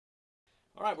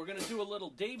All right, we're going to do a little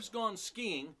Dave's Gone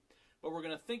Skiing, but we're going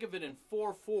to think of it in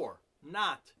 4/4,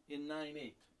 not in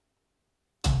 9/8.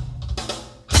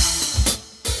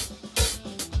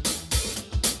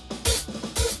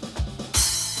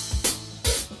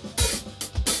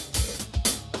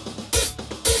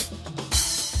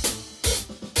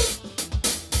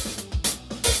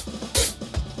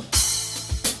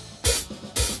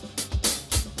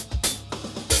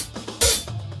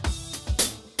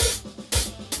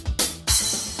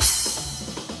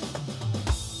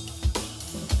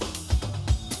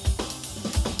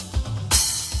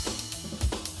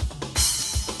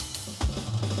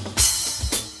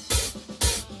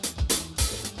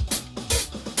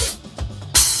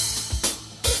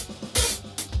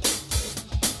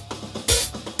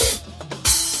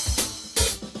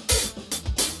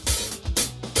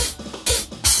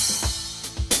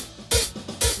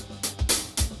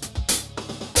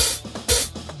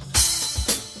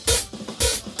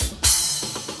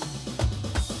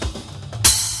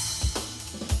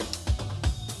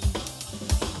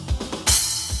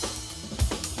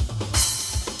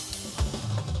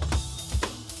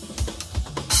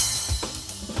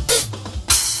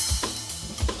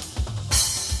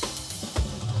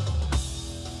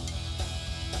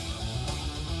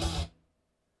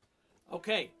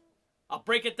 Okay, I'll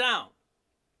break it down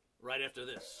right after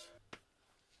this.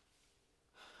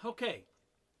 Okay,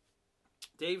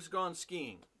 Dave's Gone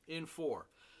Skiing in 4.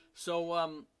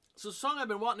 So, it's a song I've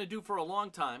been wanting to do for a long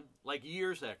time, like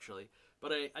years actually,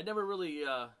 but I never really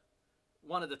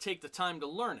wanted to take the time to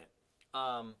learn it.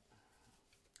 I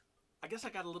guess I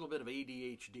got a little bit of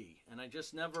ADHD, and I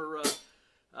just never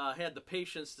had the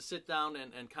patience to sit down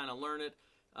and kind of learn it.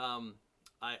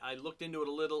 I looked into it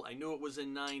a little. I knew it was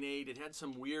in 9/8. It had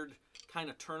some weird kind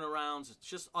of turnarounds. It's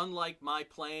just unlike my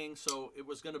playing, so it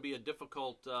was going to be a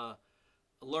difficult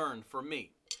learn for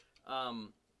me.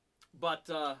 But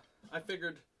I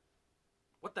figured,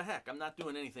 what the heck? I'm not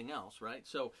doing anything else, right?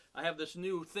 So I have this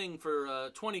new thing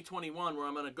for 2021 where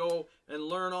I'm going to go and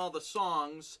learn all the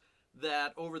songs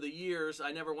that over the years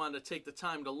I never wanted to take the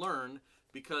time to learn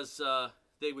because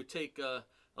they would take a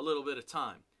little bit of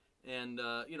time. And,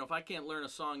 you know, if I can't learn a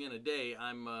song in a day,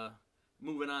 I'm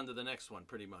moving on to the next one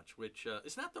pretty much, which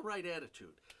is not the right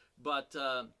attitude. But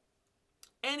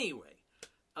anyway,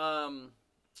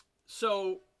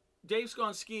 so Dave's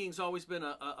Gone Skiing's always been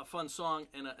a fun song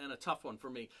and a tough one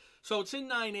for me. So it's in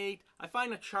 9/8. I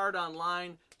find a chart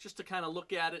online just to kind of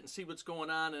look at it and see what's going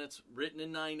on, and it's written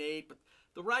in 9/8, but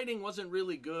the writing wasn't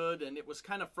really good, and it was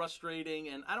kind of frustrating,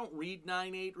 and I don't read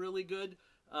 9/8 really good.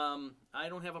 I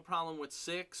don't have a problem with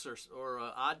 6 or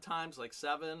odd times like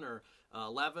 7 or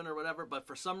 11 or whatever, but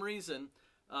for some reason,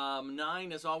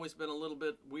 9 has always been a little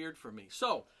bit weird for me.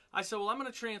 So I said, well, I'm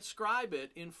going to transcribe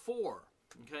it in 4,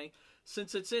 okay?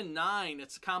 Since it's in 9,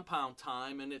 it's compound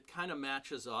time, and it kind of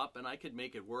matches up, and I could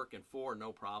make it work in 4,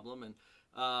 no problem, and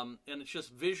it just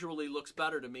visually looks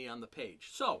better to me on the page.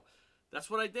 So that's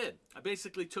what I did. I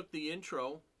basically took the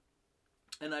intro,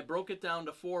 and I broke it down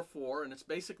to 4/4, and it's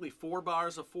basically 4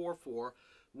 bars of 4/4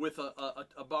 with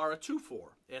a bar of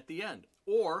 2/4 at the end.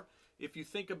 Or if you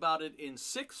think about it in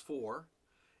 6/4,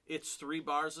 it's 3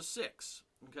 bars of 6.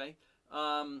 Okay,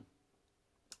 and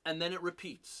then it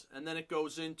repeats, and then it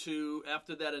goes into,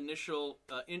 after that initial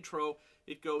intro,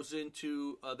 it goes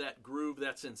into that groove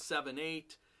that's in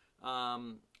 7/8.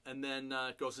 And then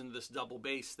it goes into this double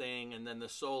bass thing, and then the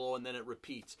solo, and then it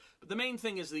repeats. But the main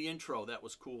thing is the intro. That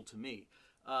was cool to me.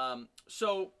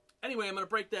 So anyway, I'm going to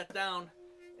break that down,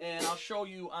 and I'll show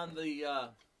you on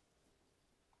the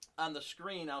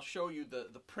screen. I'll show you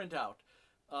the printout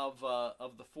of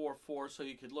the 4/4, so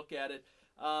you could look at it.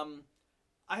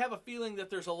 I have a feeling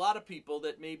that there's a lot of people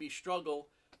that maybe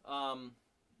struggle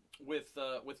with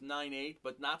 9/8,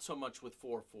 but not so much with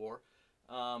 4/4.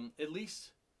 At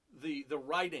least the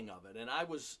writing of it, and I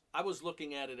was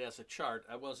looking at it as a chart.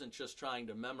 I wasn't just trying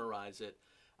to memorize it.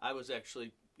 I was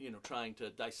actually, you know, trying to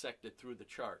dissect it through the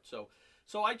chart. So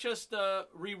I just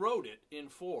rewrote it in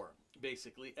 4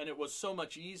 basically, and it was so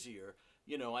much easier.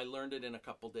 You know, I learned it in a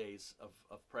couple days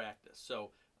of practice.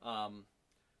 So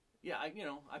yeah,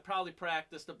 I probably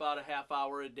practiced about a half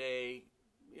hour a day,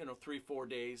 you know, 3-4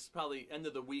 days. Probably end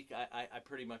of the week I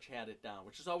pretty much had it down,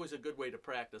 which is always a good way to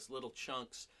practice little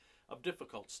chunks of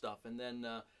difficult stuff, and then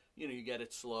you know, you get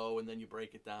it slow, and then you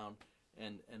break it down,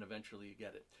 and eventually you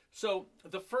get it. So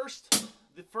the first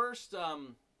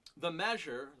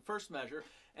measure,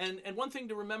 and one thing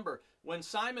to remember, when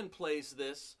Simon plays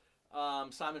this,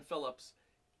 Simon Phillips,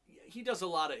 he does a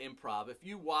lot of improv. If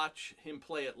you watch him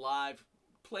play it live,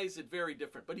 plays it very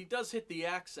different, but he does hit the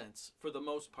accents for the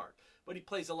most part. But he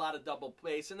plays a lot of double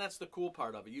bass, and that's the cool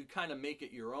part of it. You kind of make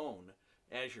it your own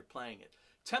as you're playing it.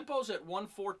 Tempo's at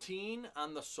 114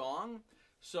 on the song,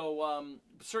 so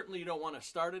certainly you don't want to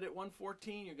start it at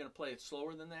 114. You're going to play it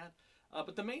slower than that.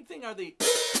 But the main thing are the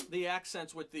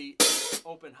accents with the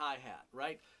open hi-hat,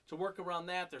 right? To work around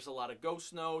that, there's a lot of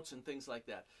ghost notes and things like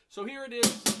that. So here it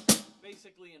is,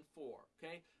 basically in 4,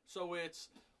 okay? So it's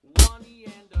 1 E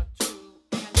and a 2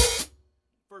 and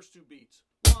first 2 beats.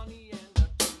 1 E and a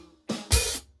 2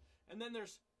 and then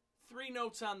there's 3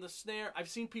 notes on the snare. I've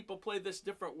seen people play this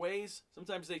different ways.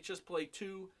 Sometimes they just play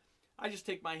 2. I just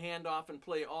take my hand off and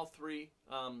play all 3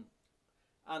 on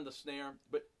the snare,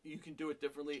 but you can do it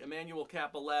differently. Emmanuel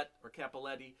Capolet, or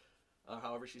Capoletti,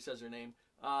 however she says her name,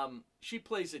 she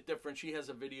plays it different. She has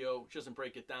a video. She doesn't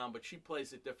break it down, but she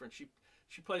plays it different. She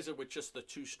plays it with just the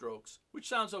 2 strokes, which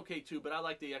sounds okay too, but I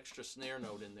like the extra snare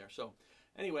note in there. So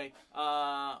anyway,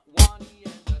 1 E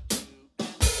and a 2 and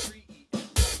a 3 E and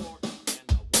a 4 E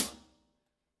and a 1.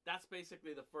 That's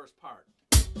basically the first part.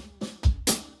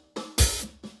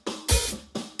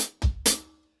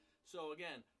 So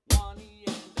again, 1 E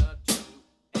and a 2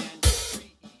 and a 3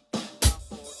 E and a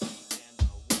 4 E and a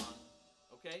 1.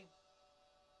 Okay?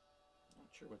 Not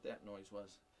sure what that noise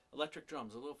was. Electric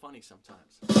drums, a little funny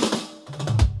sometimes.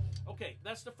 Okay,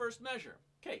 that's the first measure.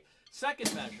 Okay,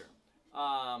 second measure.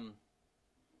 1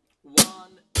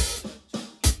 and a 2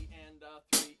 E and a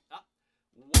 3.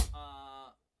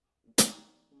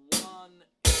 1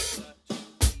 and a 2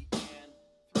 E and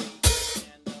 3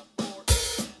 and a 4 E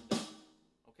and a.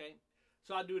 Okay?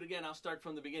 So I'll do it again. I'll start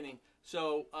from the beginning.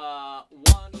 So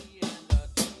 1 E and a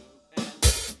 2 and a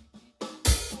 3 E and a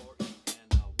 4 E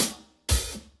and a 1. 3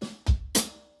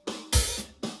 E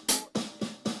and a 4 E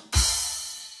and a.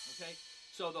 Okay?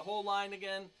 So the whole line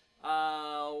again.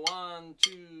 1,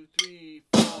 2, 3,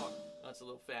 4. That's a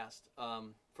little fast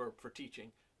for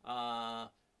teaching. 1,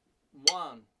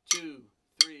 2,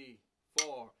 3,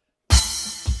 4.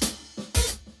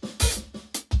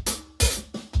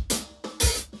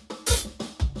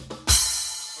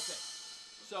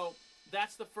 So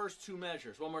that's the first 2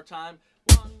 measures. One more time.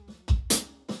 1.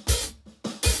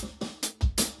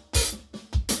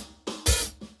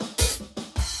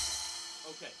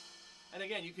 Okay. And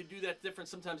again, you could do that different.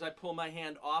 Sometimes I pull my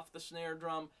hand off the snare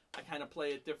drum. I kind of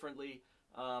play it differently.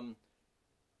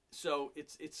 So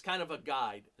it's kind of a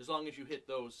guide as long as you hit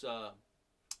those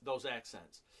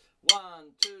accents.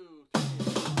 1, 2, 3.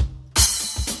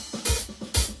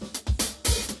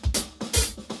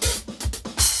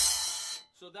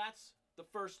 So that's the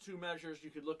first 2 measures.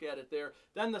 You could look at it there.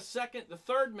 Then the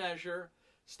third measure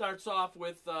starts off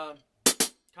with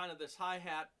kind of this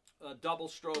hi-hat double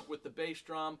stroke with the bass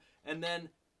drum, and then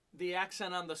the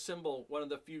accent on the cymbal. One of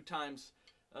the few times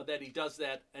that he does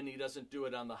that, and he doesn't do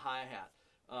it on the hi-hat,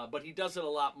 but he does it a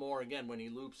lot more again when he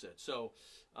loops it. So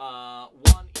 1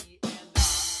 E and a,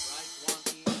 right? 1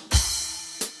 E and a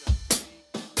 2 and a 3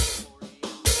 and a 4 E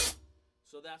and a.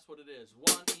 So that's what it is. 1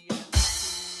 E and a 2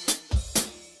 and a 3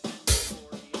 and a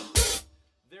 4 E and a.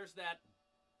 There's that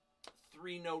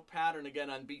 3-note pattern again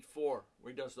on beat 4,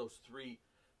 where he does those 3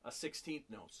 16th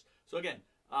notes. So again,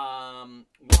 1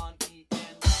 E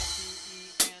and a 2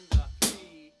 E and a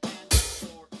 3 and a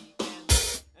 4 E and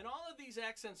a. And all of these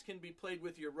accents can be played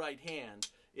with your right hand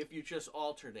if you just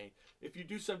alternate. If you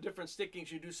do some different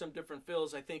stickings, you do some different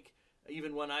fills. I think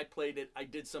even when I played it, I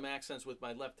did some accents with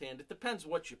my left hand. It depends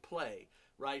what you play,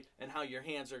 right, and how your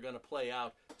hands are going to play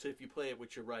out. So if you play it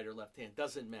with your right or left hand,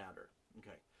 doesn't matter.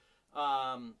 Okay.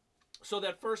 So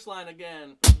that first line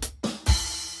again,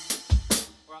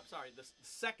 or I'm sorry, the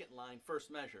second line, first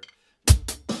measure.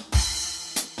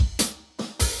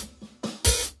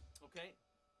 Okay,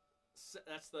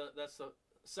 that's the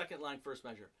second line, first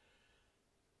measure.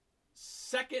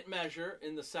 Second measure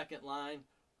in the second line,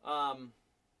 1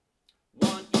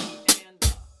 E and a,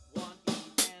 1 E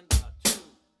and a 2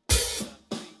 and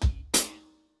a 3 E and.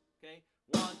 Okay,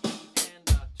 1 E and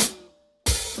a 2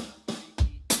 and a 3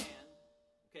 E and.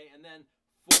 Okay, and then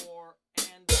 4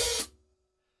 and a,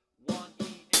 1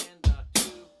 E and a 2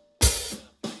 and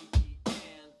a 3 E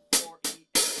and 4 E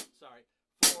and. Sorry,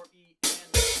 4 E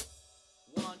and a,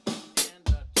 1 E and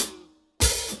a 2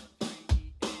 and a 3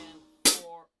 E and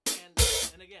 4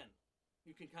 and again,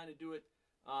 you can kind of do it.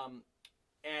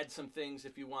 Add some things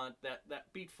if you want.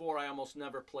 That beat 4 I almost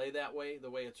never play that way, the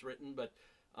way it's written, but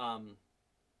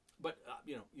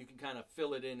you know, you can kind of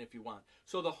fill it in if you want.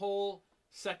 So the whole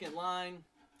second line,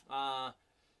 1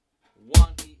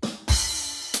 E.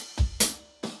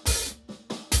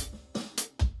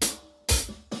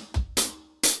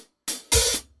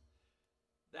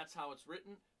 That's how how it's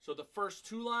written. So the first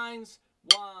two lines,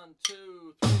 1,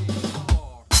 2, 3,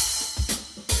 4.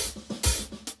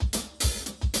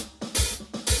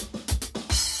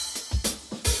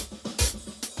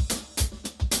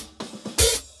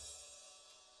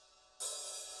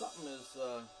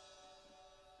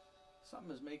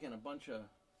 Something is making a bunch of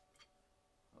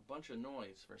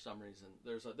noise for some reason.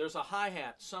 There's a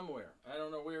hi-hat somewhere. I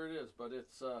don't know where it is, but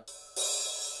it's the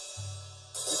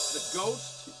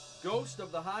ghost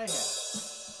of the hi-hat.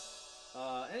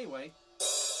 Anyway,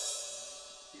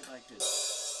 see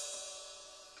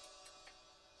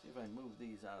if I move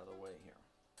these out of the way here.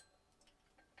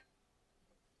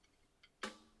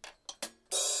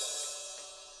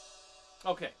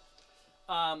 Okay.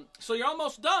 So you're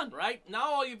almost done, right?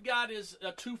 Now all you've got is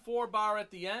a 2/4 bar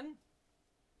at the end,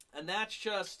 and that's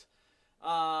just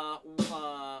 1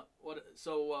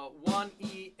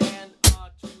 E and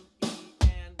 2 E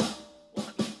and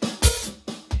 1 E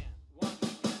and 1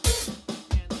 E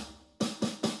and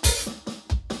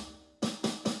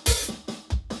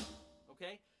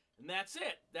okay, and that's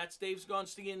it. That's Dave's Gone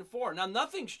Skiing in 4. Now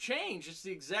nothing's changed. It's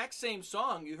the exact same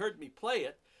song. You heard me play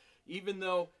it, even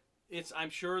though I'm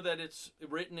sure that it's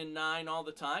written in 9 all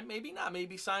the time. Maybe not.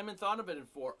 Maybe Simon thought of it in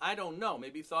 4. I don't know.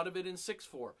 Maybe he thought of it in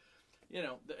 6/4. You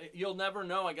know, you'll never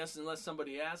know, I guess, unless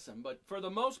somebody asks him. But for the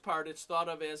most part, it's thought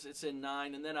of as it's in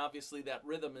 9, and then obviously that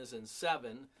rhythm is in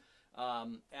 7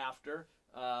 after.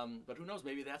 But who knows?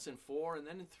 Maybe that's in 4 and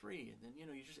then in 3, and then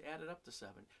you just add it up to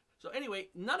 7. So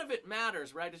anyway, none of it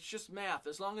matters, right? It's just math.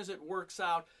 As long as it works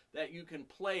out that you can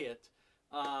play it.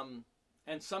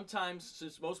 And sometimes,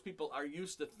 since most people are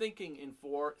used to thinking in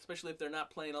 4, especially if they're not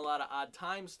playing a lot of odd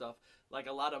time stuff, like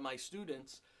a lot of my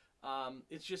students,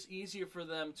 it's just easier for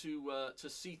them to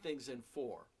see things in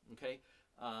 4. Okay,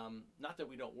 not that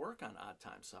we don't work on odd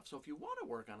time stuff. So if you want to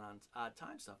work on odd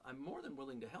time stuff, I'm more than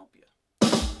willing to help you.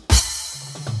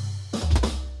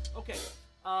 Okay,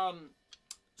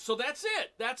 so that's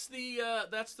it. That's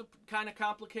the kind of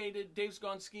complicated Dave's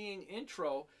Gone Skiing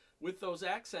intro. With those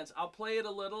accents. I'll play it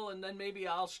a little, and then maybe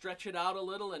I'll stretch it out a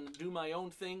little and do my own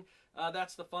thing.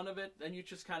 That's the fun of it. Then you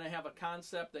just kind of have a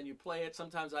concept, then you play it.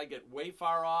 Sometimes I get way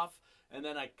far off, and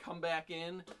then I come back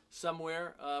in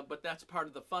somewhere, but that's part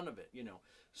of the fun of it,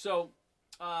 So,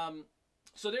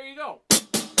 so there you go.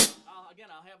 Again,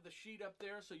 I'll have the sheet up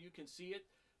there so you can see it,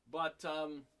 but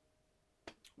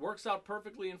works out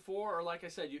perfectly in 4, or like I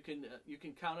said, you can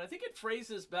count it. I think it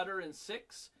phrases better in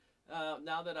 6.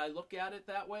 Now that I look at it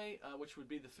that way, which would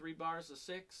be the 3 bars of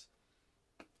 6,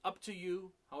 up to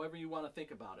you, however you want to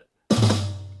think about it.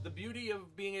 The beauty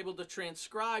of being able to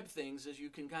transcribe things is you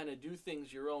can kind of do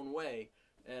things your own way,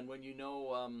 and when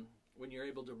when you're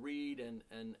able to read and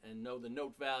know the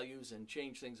note values and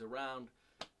change things around,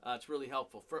 it's really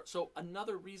helpful. So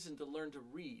another reason to learn to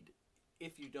read,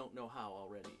 if you don't know how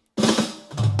already.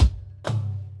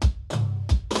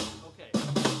 Okay.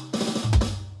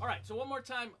 All right, so one more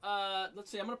time, let's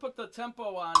see, I'm going to put the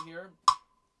tempo on here.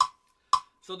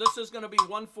 So this is going to be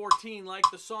 114 like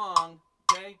the song,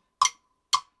 okay?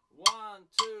 1,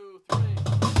 2, 3.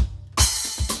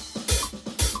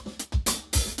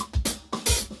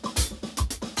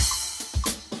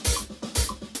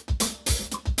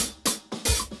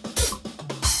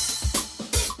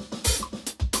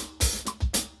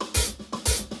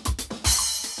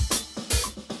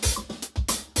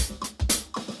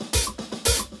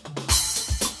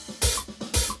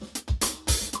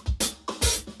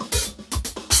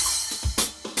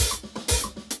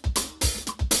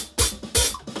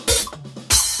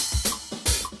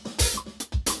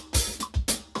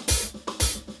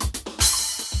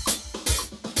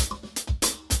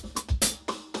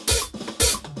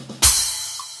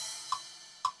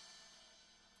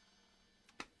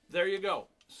 There you go.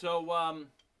 So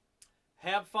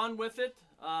have fun with it.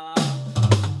 Let's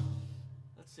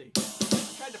see.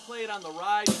 I tried to play it on the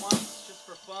ride once just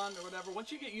for fun or whatever.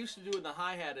 Once you get used to doing the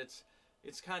hi-hat,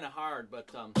 it's kind of hard. But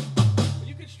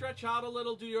you could stretch out a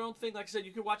little, do your own thing. Like I said,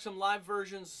 you could watch some live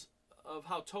versions of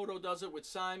how Toto does it with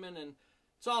Simon, and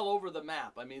it's all over the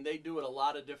map. I mean, they do it a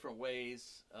lot of different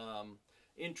ways.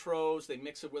 Intros, they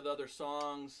mix it with other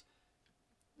songs.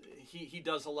 He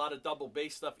does a lot of double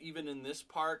bass stuff even in this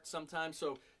part sometimes,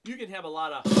 so you can have a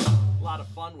lot of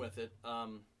fun with it.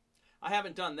 I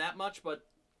haven't done that much, but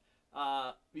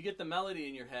you get the melody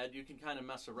in your head, you can kind of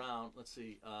mess around. Let's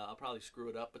see, I'll probably screw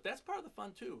it up, but that's part of the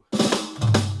fun too.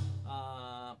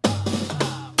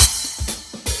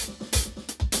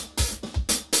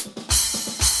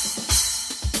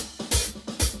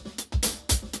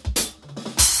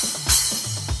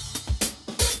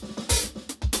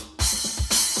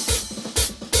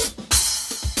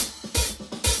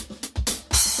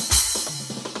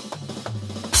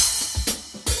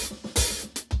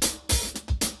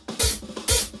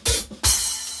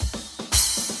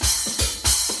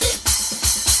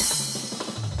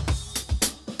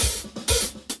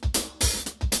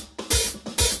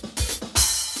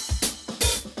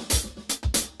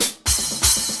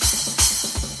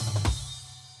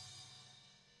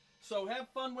 So have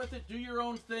fun with it. Do your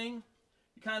own thing.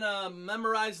 You kind of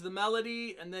memorize the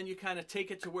melody, and then you kind of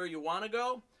take it to where you want to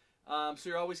go. So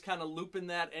you're always kind of looping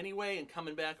that anyway and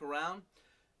coming back around.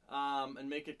 And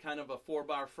make it kind of a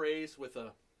 4-bar phrase with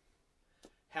a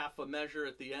half a measure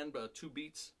at the end, but 2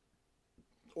 beats.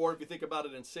 Or if you think about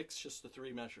it in 6, just the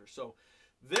 3 measures. So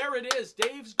there it is.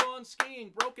 Dave's Gone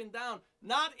Skiing, broken down.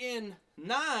 Not in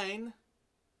 9,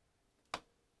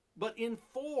 but in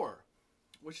 4,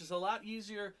 which is a lot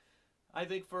easier, I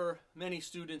think, for many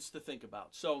students to think about.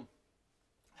 So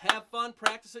have fun,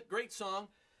 practice it. Great song.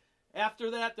 After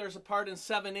that, there's a part in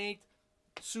 7/8.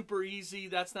 Super easy.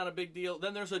 That's not a big deal.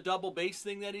 Then there's a double bass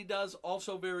thing that he does.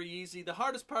 Also very easy. The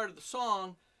hardest part of the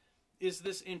song is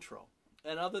this intro.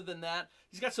 And other than that,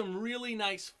 he's got some really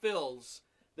nice fills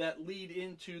that lead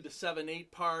into the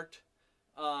 7/8 part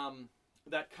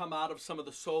that come out of some of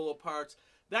the solo parts.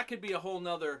 That could be a whole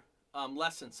nother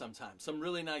lesson sometime. Some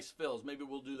really nice fills. Maybe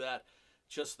we'll do that,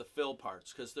 just the fill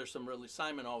parts, because there's some really,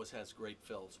 Simon always has great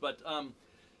fills. But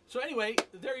so anyway,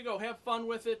 there you go. Have fun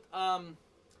with it.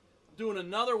 Doing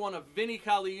another one, a Vinnie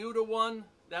Colaiuta one.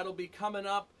 That'll be coming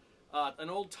up. An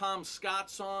old Tom Scott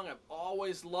song. I've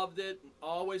always loved it.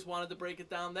 Always wanted to break it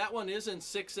down. That one is in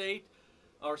 6/8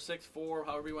 or 6/4,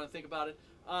 however you want to think about it.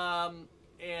 I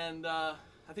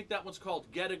think that one's called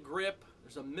Get a Grip.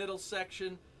 There's a middle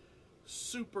section.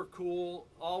 Super cool.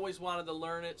 Always wanted to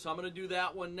learn it. So I'm going to do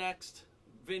that one next.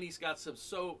 Vinny's got some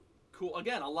so cool.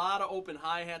 Again, a lot of open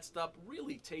hi-hat stuff.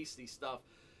 Really tasty stuff.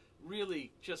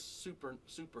 Really just super,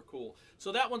 super cool.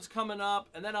 So that one's coming up.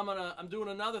 And then I'm doing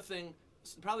another thing.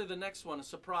 Probably the next one, a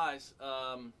surprise.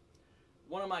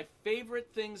 One of my favorite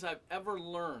things I've ever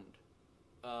learned.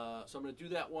 So I'm going to do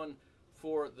that one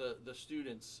for the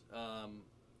students.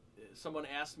 Someone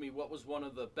asked me what was one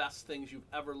of the best things you've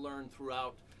ever learned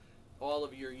throughout all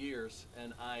of your years,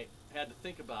 and I had to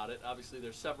think about it. Obviously,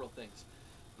 there's several things.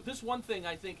 But this one thing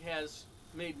I think has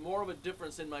made more of a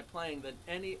difference in my playing than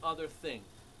any other thing.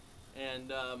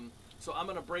 And so I'm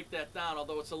going to break that down,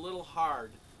 although it's a little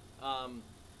hard to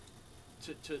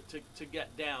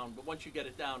get down. But once you get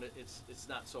it down, it's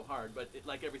not so hard. But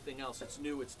like everything else, it's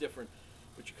new, it's different.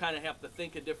 But you kind of have to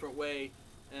think a different way.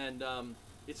 And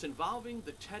it's involving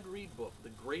the Ted Reed book,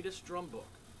 the greatest drum book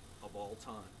of all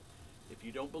time. If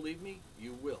you don't believe me,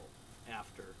 you will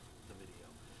after the video.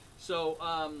 So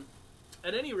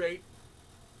at any rate,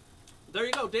 there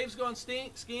you go. Dave's Gone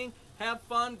Skiing. Have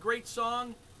fun. Great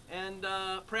song. And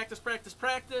practice, practice,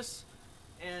 practice.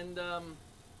 And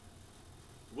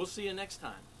we'll see you next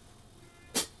time.